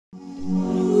Hello,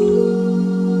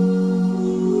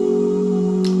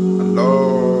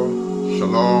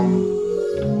 Shalom.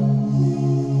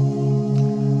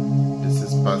 This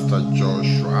is Pastor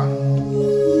Joshua.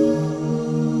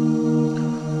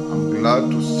 I'm glad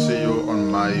to see you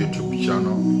on my YouTube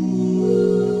channel.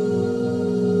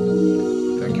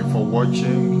 Thank you for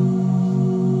watching.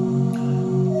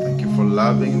 Thank you for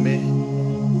loving me.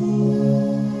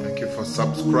 Thank you for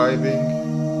subscribing.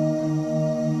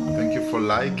 Thank you for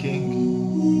liking.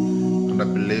 And I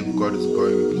believe God is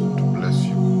going to bless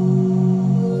you,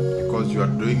 because you are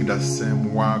doing the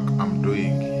same work I'm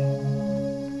doing.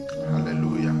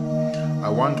 Hallelujah. I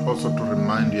want also to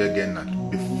remind you again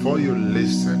that before you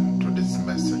listen to this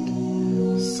message,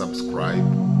 subscribe,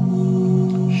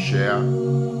 share,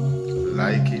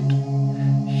 like it,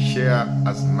 share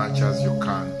as much as you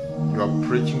can. You are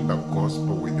preaching the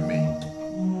gospel with me.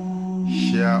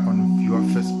 Share on your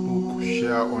Facebook,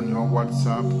 share on your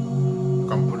WhatsApp. You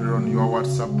can put it on your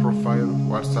WhatsApp profile,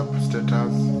 WhatsApp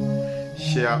status.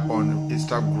 Share on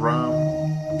Instagram,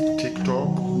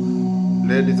 TikTok.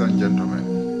 Ladies and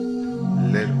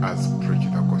gentlemen, let us preach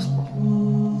the gospel.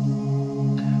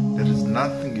 There is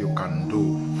nothing you can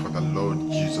do for the Lord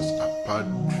Jesus apart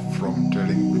from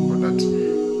telling people that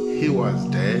He was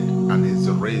dead and He's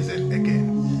risen again.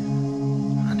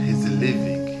 And He's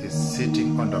living. He's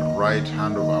sitting on the right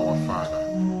hand of our Father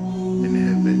in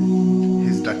heaven.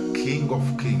 He's the King of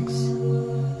Kings.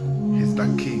 He's the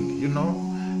King. You know,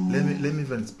 let me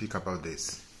even speak about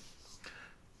this.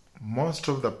 Most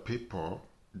of the people,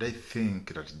 they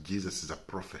think that Jesus is a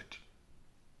prophet.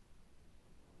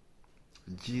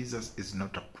 Jesus is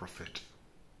not a prophet.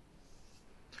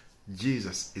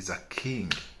 Jesus is a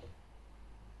king.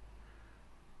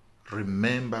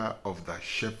 Remember of the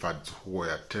shepherds who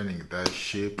were tending their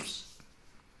sheep,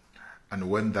 and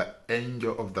when the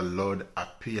angel of the Lord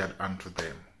appeared unto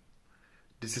them,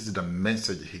 this is the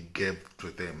message he gave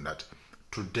to them, that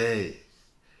today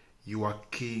your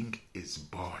king is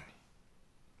born.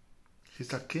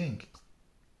 He's a king.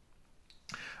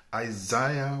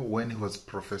 Isaiah, when he was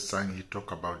prophesying, he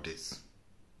talked about this,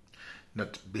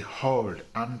 that behold,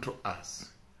 unto us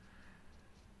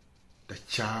the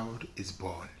child is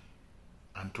born,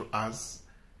 unto us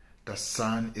the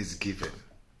son is given.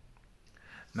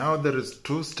 Now there is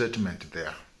two statements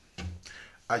there.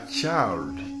 A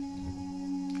child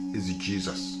is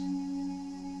Jesus,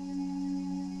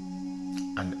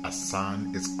 and a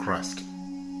son is Christ.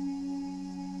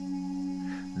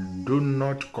 Do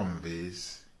not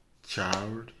confuse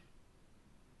child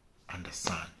and a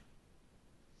son.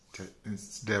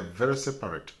 They are very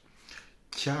separate.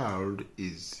 Child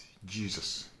is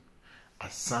Jesus. A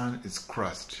son is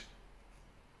Christ.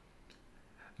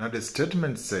 Now the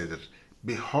statement says that,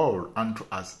 behold, unto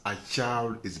us a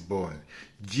child is born.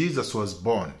 Jesus was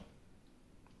born.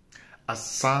 A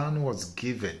son was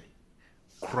given.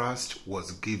 Christ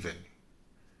was given.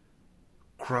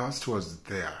 Christ was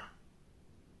there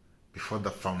before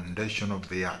the foundation of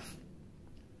the earth.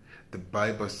 The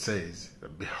Bible says,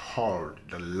 behold,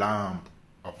 the Lamb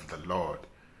of the Lord,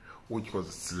 which was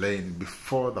slain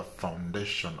before the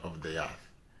foundation of the earth.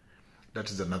 That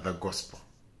is another gospel.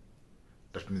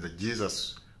 That means that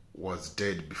Jesus was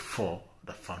dead before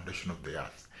the foundation of the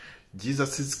earth.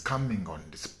 Jesus' coming on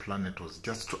this planet was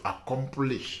just to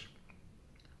accomplish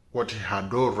what he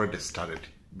had already started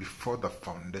before the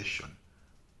foundation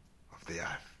of the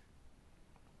earth.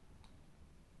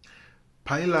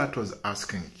 Pilate was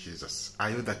asking Jesus, are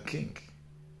you the king?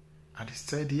 And he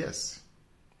said yes.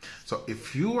 So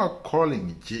if you are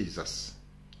calling Jesus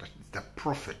the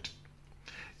prophet,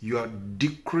 you are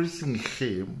decreasing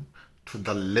him to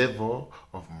the level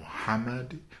of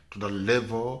Muhammad, to the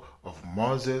level of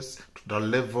Moses, to the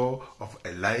level of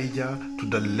Elijah, to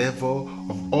the level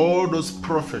of all those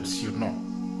prophets you know.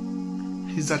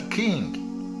 He's a king.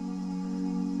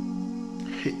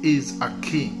 He is a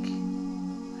king.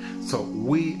 So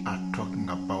we are talking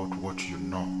about what you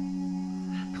know,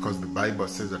 because the Bible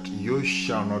says that you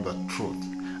shall know the truth,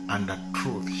 and the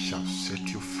truth shall set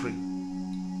you free.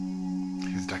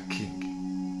 He's the king.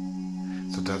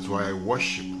 So that's why I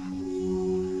worship.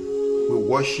 We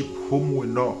worship whom we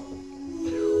know.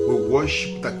 We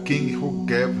worship the king who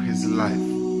gave his life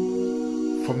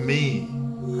for me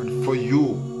and for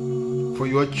you, for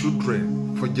your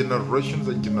children, for generations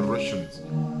and generations.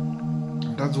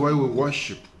 And that's why we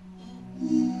worship.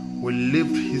 We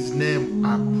lift his name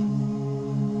up.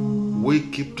 We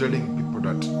keep telling people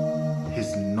that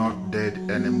he's not dead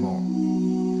anymore.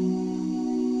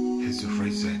 He's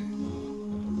risen.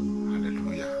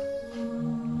 Hallelujah.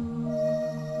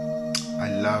 I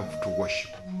love to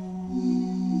worship.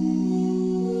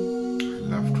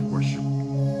 I love to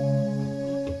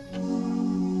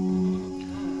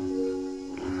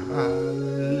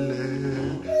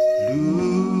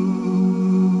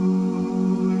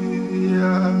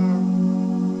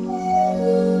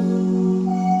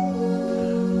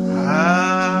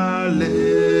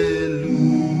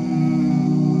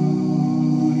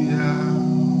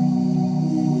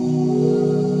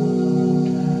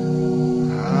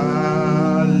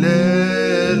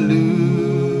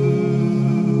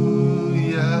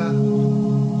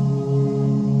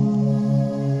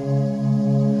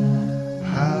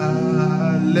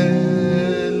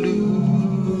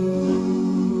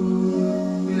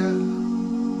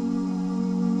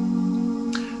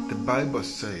Bible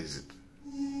says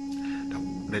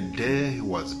that the day he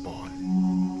was born,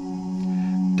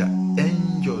 the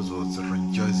angels was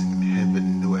rejoicing in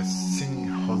heaven. They were singing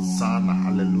Hosanna,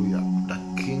 hallelujah, the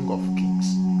King of Kings.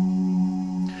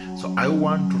 So I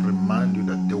want to remind you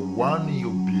that the one you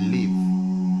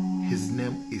believe, his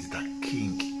name is the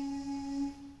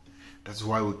King. That's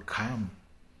why we come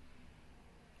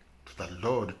to the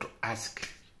Lord to ask,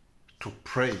 to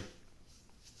pray.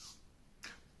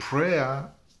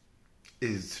 Prayer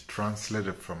is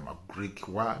translated from a Greek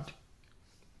word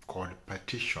called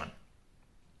petition.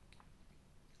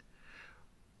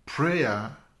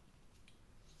 Prayer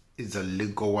is a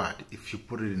legal word if you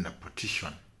put it in a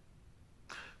petition.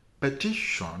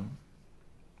 Petition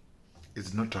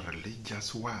is not a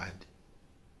religious word.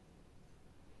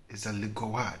 It's a legal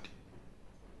word.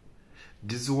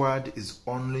 This word is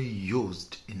only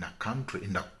used in a country,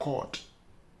 in a court,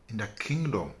 in the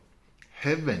kingdom.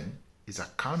 Heaven is a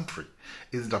country.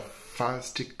 It's the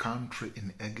first country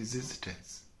in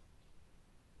existence.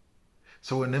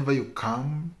 So whenever you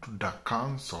come to the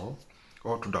council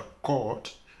or to the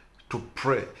court to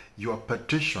pray, you are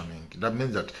petitioning. That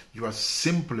means that you are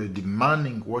simply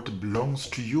demanding what belongs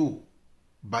to you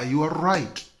by your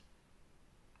right.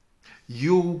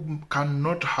 You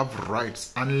cannot have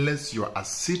rights unless you are a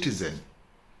citizen.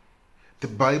 The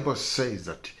Bible says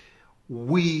that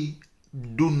we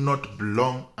do not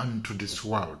belong unto this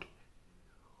world.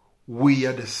 We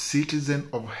are the citizen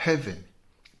of heaven.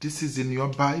 This is in your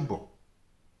Bible.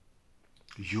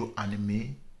 You and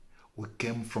me, we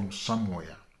came from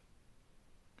somewhere.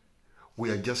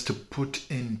 We are just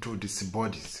put into these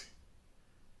bodies.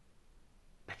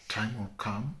 The time will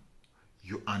come,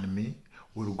 you and me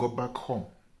will go back home.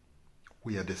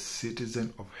 We are the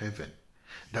citizen of heaven.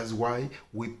 That's why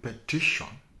we petition,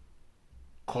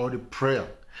 called prayer.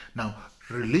 Now,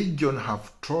 religion have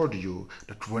told you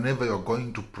that whenever you're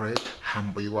going to pray,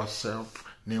 humble yourself,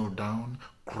 kneel down,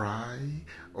 cry,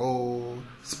 oh,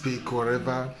 speak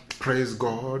whatever, praise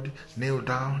God, kneel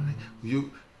down.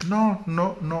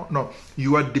 No.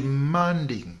 You are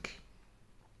demanding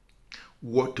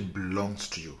what belongs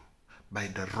to you by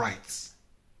the rights.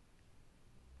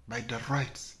 By the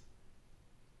rights.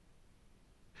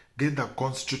 Get the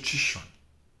Constitution.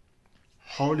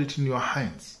 Hold it in your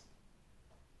hands.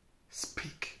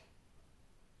 Speak.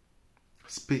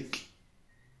 Speak.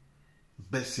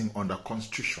 Basing on the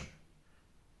Constitution.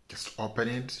 Just open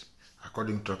it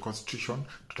according to the Constitution,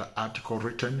 to the article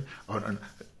written on.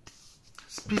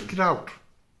 Speak it out.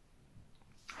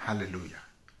 Hallelujah.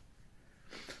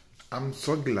 I'm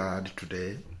so glad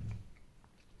today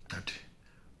that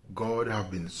God has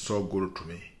been so good to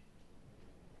me.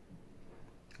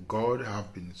 God has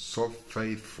been so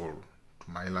faithful to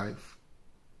my life.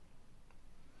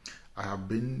 I have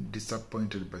been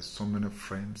disappointed by so many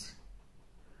friends.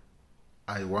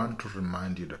 I want to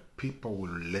remind you that people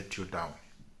will let you down.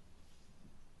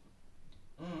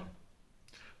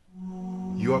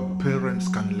 Your parents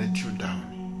can let you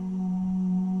down.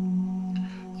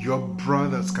 Your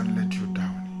brothers can let you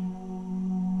down.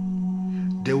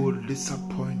 They will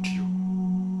disappoint you.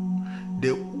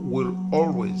 They will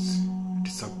always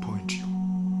disappoint you.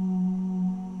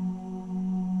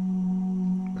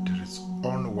 But there is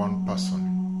only one person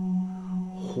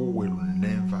who will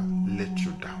never let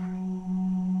you down.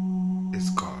 It's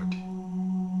God.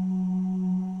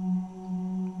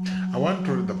 I want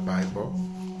to read the Bible.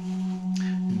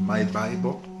 In my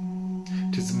Bible,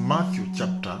 it is Matthew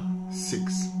chapter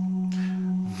 6,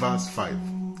 verse 5.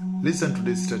 Listen to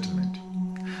this statement.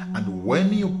 And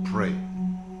when you pray,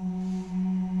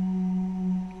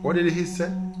 what did he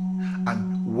say?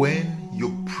 And when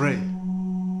you pray,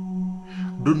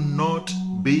 do not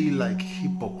be like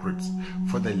hypocrites,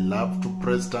 for they love to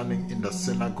pray standing in the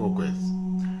synagogues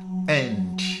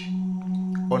and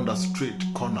on the street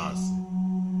corners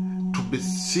to be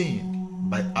seen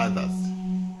by others.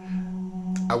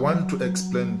 I want to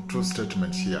explain two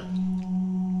statements here.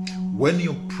 When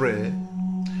you pray,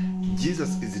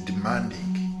 Jesus is demanding.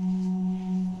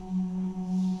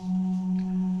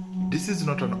 This is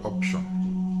not an option.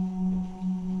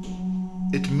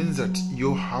 It means that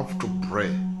you have to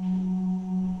pray.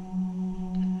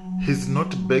 He's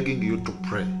not begging you to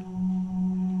pray.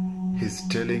 He's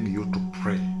telling you to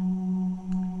pray.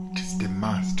 It is the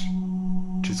must.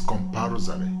 It is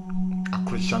compulsory. A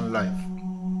Christian life.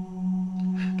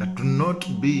 That do not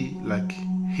be like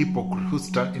hypocrites who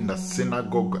stand in the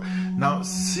synagogue. Now,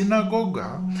 synagogue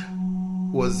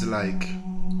was like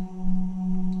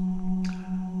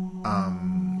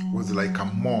a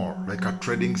mall, like a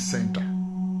trading center.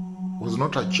 It was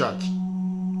not a church.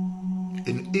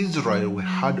 In Israel, we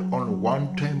had only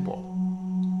one temple.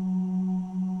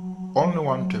 Only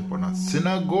one temple. Now,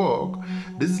 synagogue,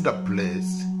 this is the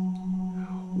place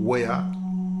where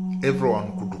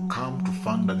everyone could come to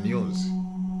find the news.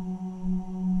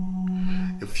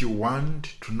 If you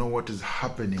want to know what is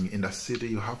happening in the city,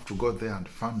 you have to go there and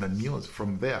find the news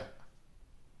from there.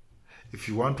 If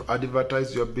you want to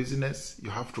advertise your business, you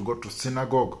have to go to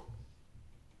synagogue.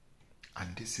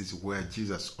 And this is where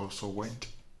Jesus also went.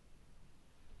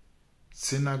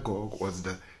 Synagogue was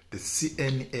the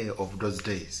CNA of those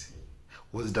days,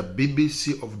 was the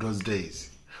BBC of those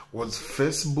days, was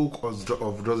Facebook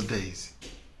of those days.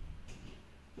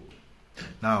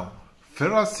 Now,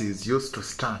 Pharisees used to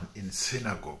stand in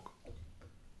synagogue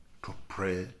to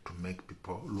pray, to make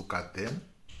people look at them.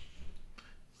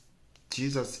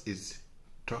 Jesus is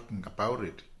talking about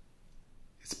it.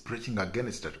 He's preaching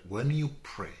against it. When you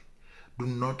pray, do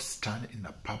not stand in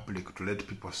the public to let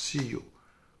people see you.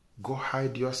 Go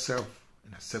hide yourself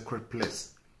in a secret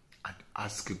place and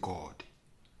ask God.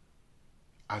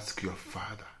 Ask your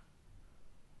Father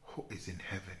who is in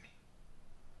heaven.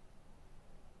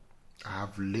 I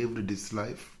have lived this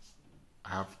life. I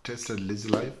have tested this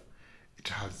life. It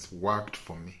has worked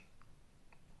for me.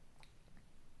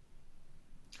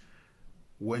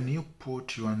 When you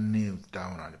put your knees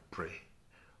down and pray,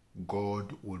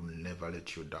 God will never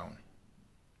let you down.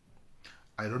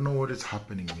 I don't know what is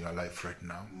happening in your life right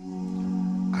now.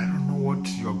 I don't know what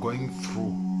you're going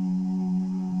through.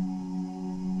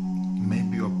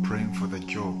 Maybe you're praying for the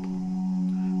job.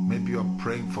 Maybe you're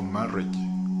praying for marriage.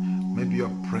 Maybe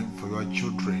you're praying for your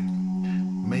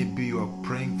children. Maybe you're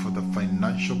praying for the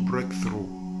financial breakthrough.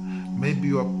 Maybe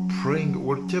you're praying,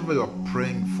 whatever you're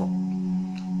praying for,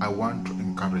 I want to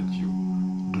encourage you.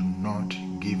 Do not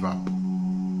give up.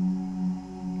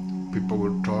 People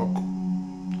will talk.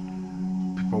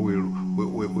 People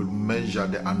will measure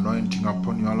the anointing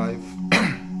upon your life.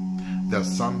 There are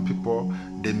some people,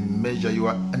 they measure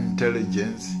your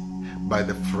intelligence by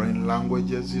the foreign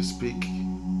languages you speak.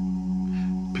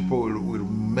 People will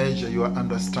measure your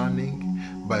understanding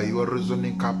by your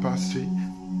reasoning capacity.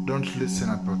 Don't listen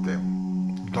about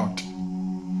them. Don't.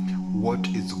 What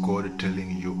is God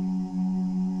telling you?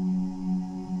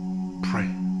 Pray.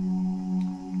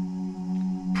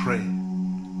 Pray.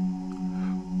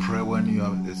 Pray when you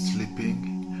are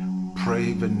sleeping. Pray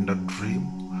even in the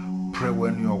dream. Pray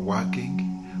when you are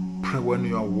working. Pray when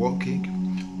you are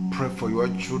walking. Pray for your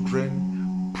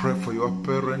children. Pray for your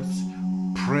parents.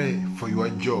 Pray for your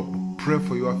job. Pray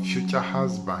for your future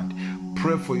husband.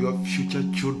 Pray for your future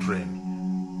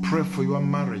children. Pray for your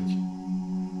marriage.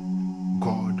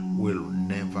 God will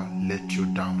never let you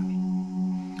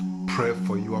down. Pray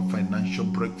for your financial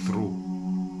breakthrough.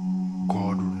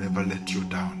 God will never let you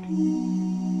down.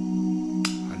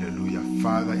 Hallelujah.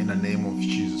 Father, in the name of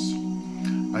Jesus,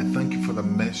 I thank you for the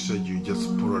message you just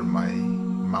put on my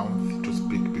mouth to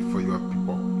speak before your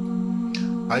people.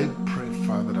 I pray,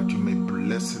 Father, that you may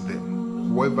bless them.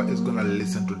 Whoever is going to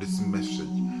listen to this message,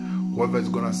 whoever is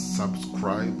going to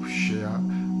subscribe, share,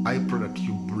 I pray that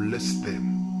you bless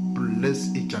them.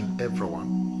 Bless each and everyone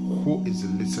who is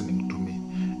listening to me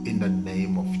in the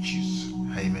name of Jesus.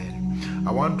 Amen.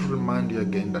 I want to remind you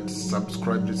again that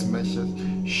subscribe this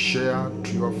message, share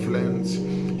to your friends,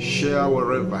 share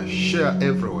wherever, share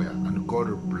everywhere, and God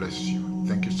will bless you.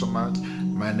 Thank you so much.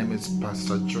 My name is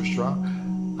Pastor Joshua.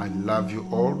 I love you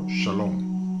all.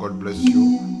 Shalom. God bless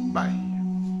you. Bye.